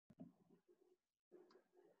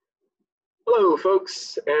Hello,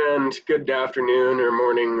 folks, and good afternoon or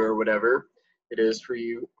morning or whatever it is for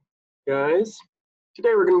you guys. Today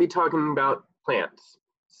we're going to be talking about plants,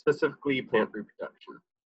 specifically plant reproduction.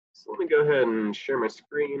 So let me go ahead and share my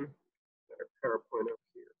screen. Got our PowerPoint up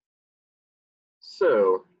here.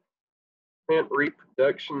 So, plant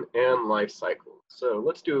reproduction and life cycle. So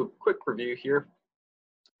let's do a quick review here.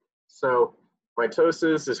 So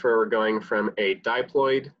mitosis is where we're going from a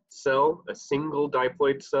diploid cell, a single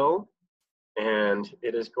diploid cell, and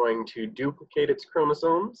it is going to duplicate its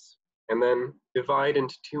chromosomes and then divide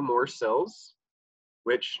into two more cells,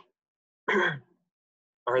 which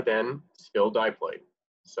are then still diploid.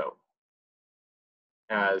 So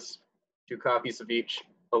has two copies of each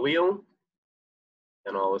allele,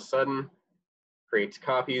 and all of a sudden creates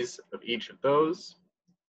copies of each of those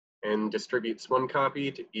and distributes one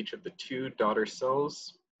copy to each of the two daughter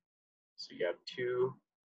cells. So you have two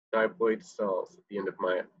diploid cells at the end of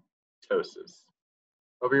mitosis.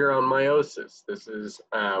 Over here on meiosis, this is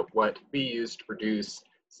what we use to produce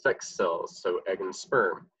sex cells, so egg and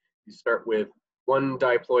sperm. You start with one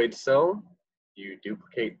diploid cell, you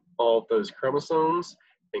duplicate all of those chromosomes.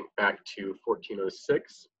 Think back to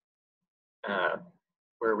 1406,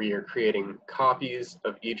 where we are creating copies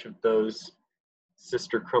of each of those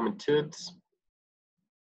sister chromatids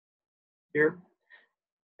here.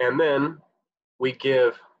 And then we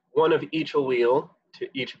give one of each allele to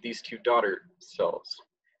each of these two daughter cells,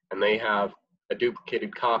 and they have a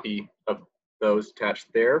duplicated copy of those attached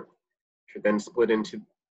there, which are then split into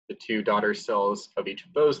the two daughter cells of each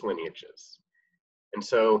of those lineages. And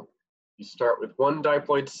so you start with one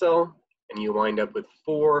diploid cell and you wind up with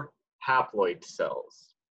 4 haploid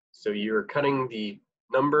cells. So you're cutting the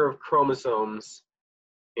number of chromosomes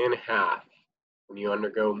in half when you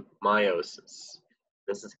undergo meiosis.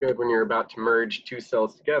 This is good when you're about to merge two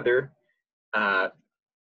cells together,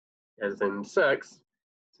 as in sex.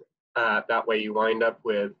 That way you wind up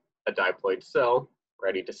with a diploid cell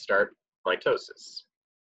ready to start mitosis.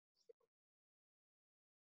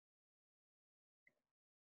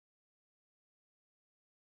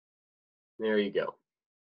 There you go.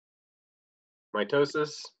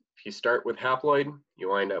 Mitosis, if you start with haploid, you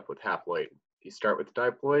wind up with haploid. If you start with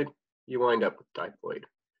diploid, you wind up with diploid.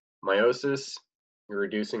 Meiosis, you're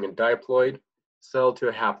reducing a diploid cell to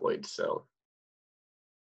a haploid cell.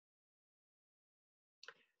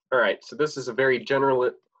 All right, so this is a very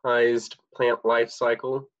generalized plant life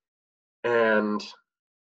cycle, and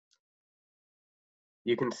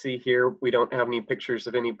you can see here we don't have any pictures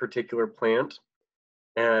of any particular plant,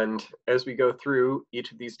 and as we go through,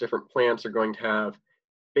 each of these different plants are going to have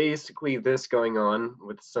basically this going on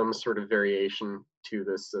with some sort of variation to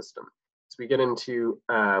this system. As we get into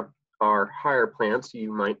our higher plants,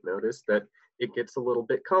 you might notice that it gets a little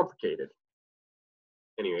bit complicated.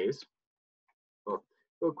 Anyways, well,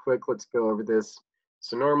 real quick, let's go over this.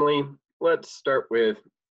 So normally, let's start with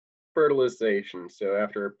fertilization. So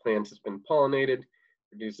after a plant has been pollinated,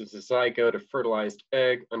 produces a zygote, a fertilized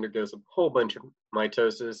egg, undergoes a whole bunch of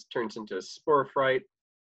mitosis, turns into a sporophyte.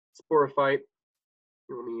 Sporophyte.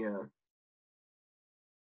 Let me yeah,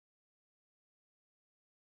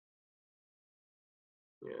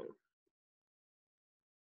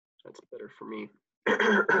 that's better for me.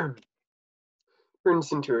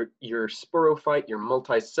 Turns into your sporophyte, your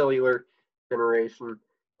multicellular generation,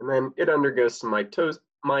 and then it undergoes some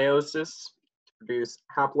meiosis to produce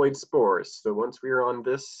haploid spores. So once we are on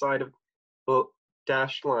this side of the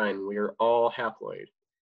dashed line, we are all haploid.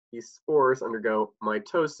 These spores undergo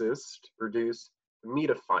mitosis to produce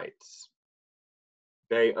gametophytes.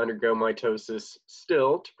 They undergo mitosis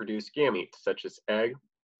still to produce gametes, such as egg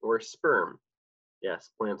or sperm.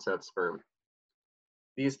 Yes, plants have sperm.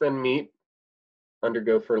 These then meet,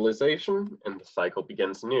 undergo fertilization, and the cycle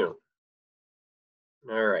begins anew.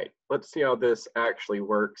 All right, let's see how this actually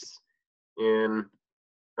works in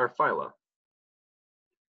our phyla.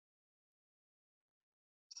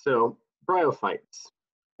 So, bryophytes.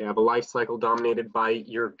 They have a life cycle dominated by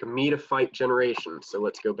your gametophyte generation. So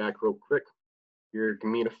let's go back real quick. Your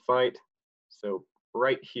gametophyte, so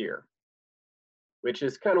right here, which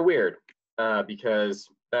is kind of weird because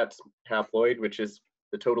that's haploid, which is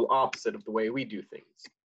the total opposite of the way we do things.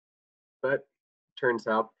 But turns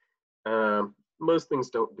out most things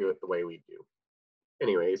don't do it the way we do.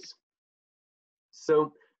 Anyways,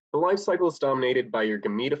 so the life cycle is dominated by your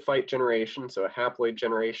gametophyte generation, so a haploid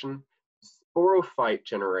generation. Sporophyte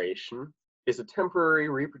generation is a temporary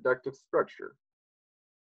reproductive structure.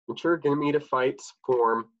 Mature gametophytes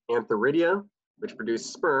form Antheridia, which produce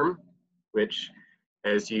sperm, which,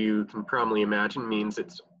 as you can probably imagine, means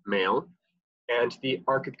it's male, and the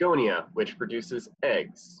Archegonia, which produces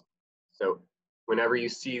eggs. So whenever you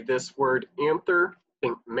see this word anther,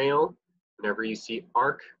 think male. Whenever you see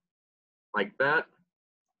arch like that,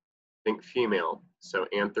 think female. So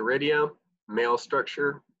Antheridia, male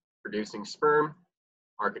structure, producing sperm.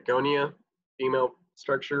 Archegonia, female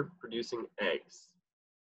structure, producing eggs.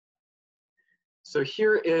 So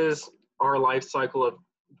here is our life cycle of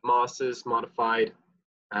mosses modified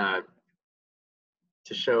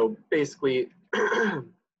to show basically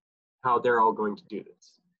how they're all going to do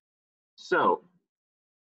this. So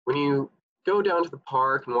when you go down to the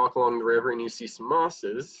park and walk along the river and you see some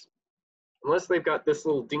mosses, unless they've got this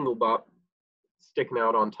little dinglebop sticking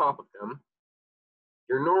out on top of them,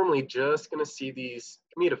 you're normally just going to see these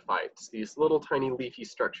gametophytes, these little tiny leafy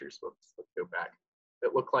structures, let's go back,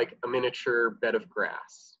 that look like a miniature bed of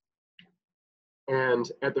grass.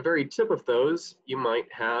 And at the very tip of those, you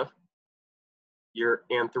might have your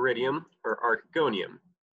Antheridium or Archegonium.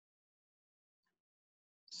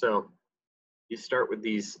 So you start with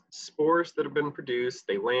these spores that have been produced,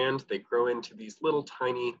 they land, they grow into these little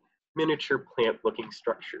tiny miniature plant-looking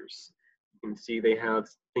structures. You can see they have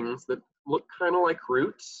things that look kind of like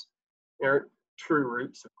roots. They aren't true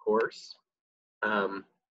roots, of course.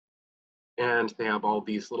 And they have all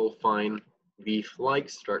these little fine leaf-like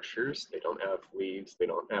structures. They don't have leaves, they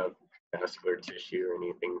don't have vascular tissue or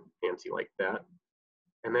anything fancy like that.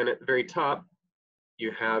 And then at the very top,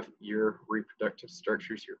 you have your reproductive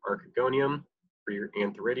structures, your Archegonium or your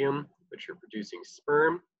Antheridium, which are producing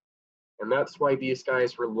sperm. And that's why these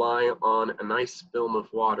guys rely on a nice film of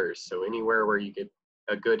water. So anywhere where you get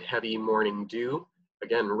a good heavy morning dew,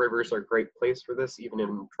 again, rivers are a great place for this, even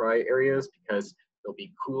in dry areas, because they'll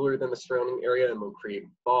be cooler than the surrounding area and they'll create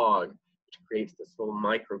fog, which creates this little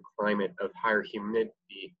microclimate of higher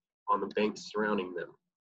humidity on the banks surrounding them.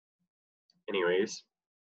 Anyways,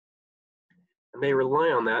 and they rely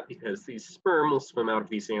on that because these sperm will swim out of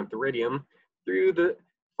these Antheridium through the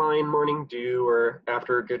fine morning dew or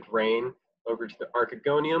after a good rain over to the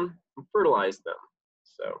Archegonium and fertilize them.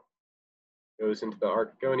 So it goes into the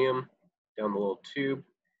Archegonium, down the little tube,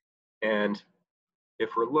 and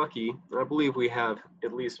if we're lucky, I believe we have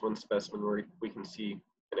at least one specimen where we can see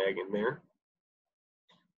an egg in there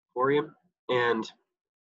for you, and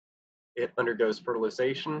it undergoes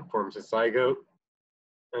fertilization, forms a zygote,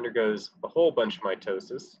 undergoes a whole bunch of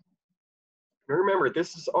mitosis. And remember,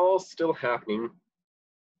 this is all still happening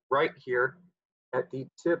right here at the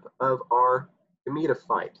tip of our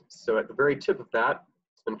gametophyte. So at the very tip of that,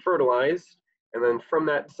 it's been fertilized, and then from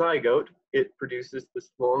that zygote, it produces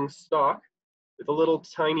this long stalk with a little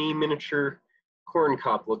tiny miniature corn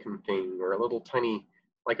cob looking thing, or a little tiny,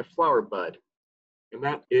 like a flower bud. And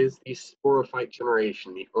that is the sporophyte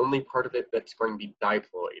generation, the only part of it that's going to be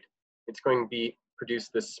diploid. It's going to produce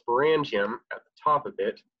this sporangium at the top of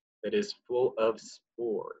it that is full of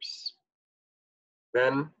spores.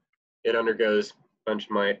 Then it undergoes a bunch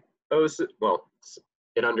of meiosis, well,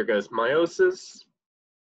 it undergoes meiosis,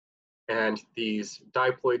 and these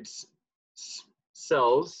diploid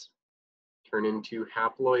cells turn into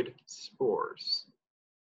haploid spores,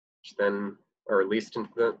 which then are released into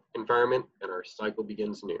the environment and our cycle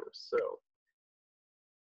begins new. So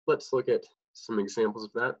let's look at some examples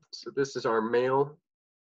of that. So this is our male,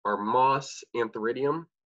 our moss Antheridium,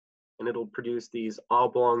 and it'll produce these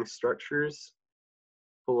oblong structures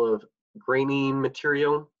full of grainy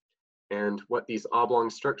material. And what these oblong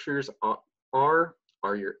structures are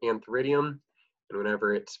your Antheridium. And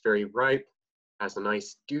whenever it's very ripe, has a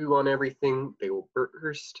nice dew on everything, they will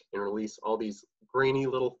burst and release all these grainy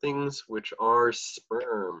little things, which are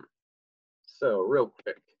sperm. So real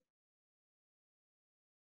quick.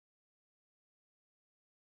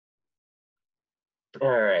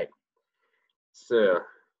 All right, so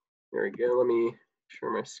there we go. Let me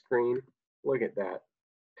share my screen. Look at that.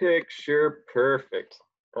 Picture perfect.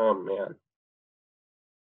 Oh man.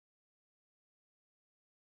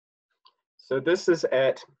 So this is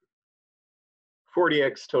at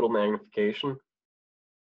 40x total magnification.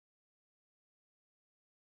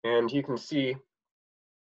 And you can see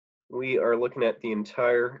we are looking at the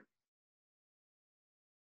entire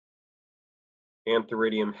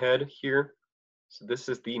Antheridium head here. So this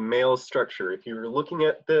is the male structure. If you were looking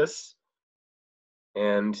at this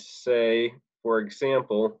and say, for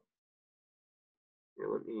example, here,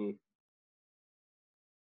 let me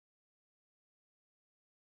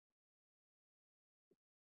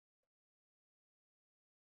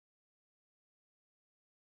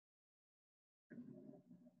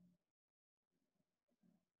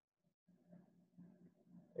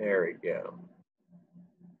there we go.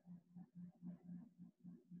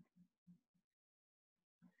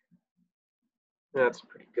 That's a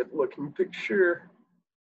pretty good looking picture.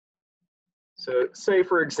 So say,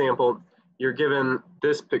 for example, you're given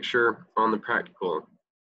this picture on the practical.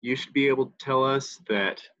 You should be able to tell us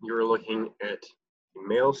that you're looking at the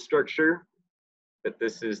male structure, that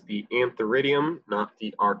this is the Antheridium, not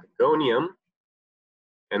the Archegonium,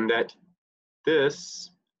 and that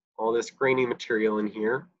this, all this grainy material in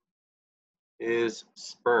here, is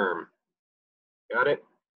sperm. Got it?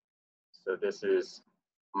 So this is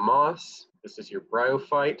moss, this is your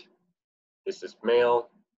bryophyte, this is male,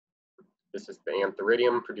 this is the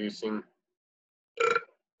Antheridium producing,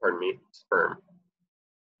 pardon me, sperm.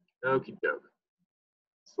 Okie doke.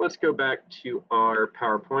 So let's go back to our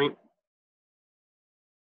PowerPoint.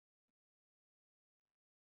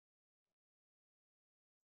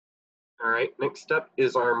 All right, next up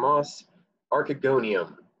is our moss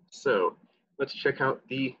Archegonium. So let's check out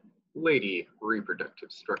the lady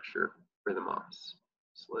reproductive structure for the moss.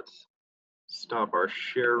 So let's stop our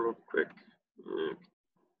share real quick.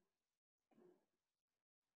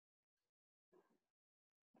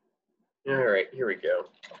 All right, here we go.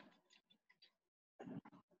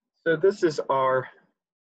 So this is our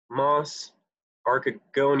moss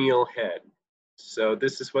archegonial head. So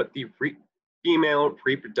this is what the female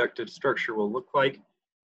reproductive structure will look like.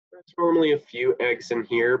 There's normally a few eggs in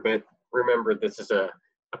here, but remember this is a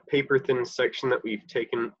paper thin section that we've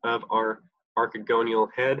taken of our archegonial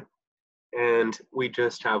head, and we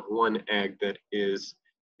just have one egg that is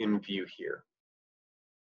in view here.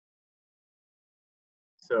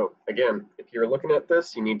 So again, if you're looking at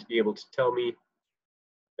this, you need to be able to tell me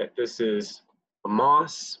that this is a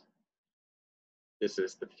moss, this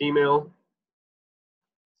is the female,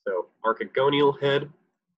 so archegonial head,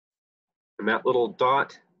 and that little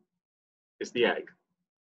dot is the egg.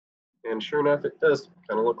 And sure enough, it does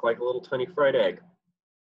kind of look like a little tiny fried egg.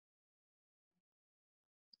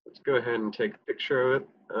 Let's go ahead and take a picture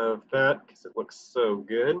of that because it looks so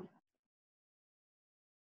good.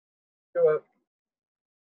 Go up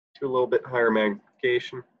to a little bit higher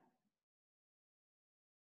magnification.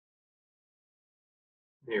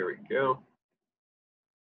 There we go.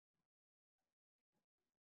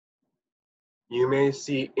 You may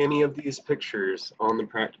see any of these pictures on the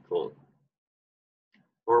practical,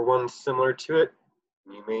 or one similar to it.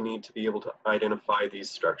 You may need to be able to identify these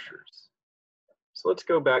structures. So let's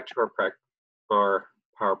go back to our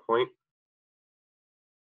PowerPoint.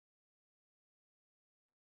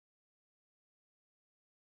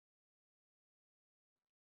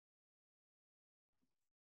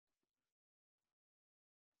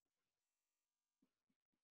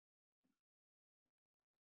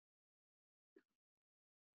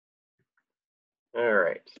 All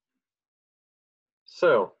right.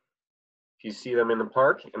 So if you see them in the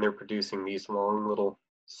park and they're producing these long little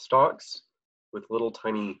stalks with little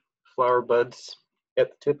tiny flower buds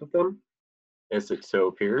at the tip of them, as it so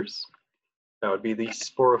appears, that would be the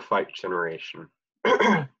Sporophyte generation.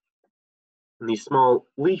 And these small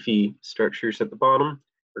leafy structures at the bottom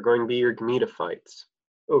are going to be your Gametophytes.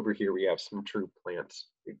 Over here we have some true plants.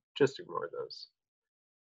 Just ignore those.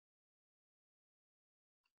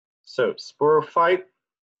 So Sporophyte,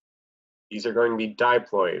 these are going to be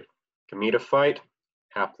diploid. Gametophyte,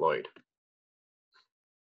 haploid.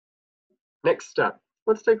 Next up,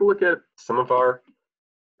 let's take a look at some of our,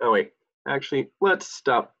 oh wait, actually let's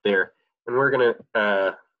stop there. And we're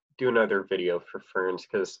gonna do another video for ferns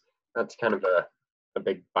because that's kind of a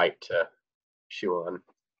big bite to chew on.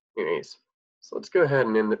 Anyways, so let's go ahead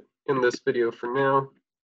and end this video for now.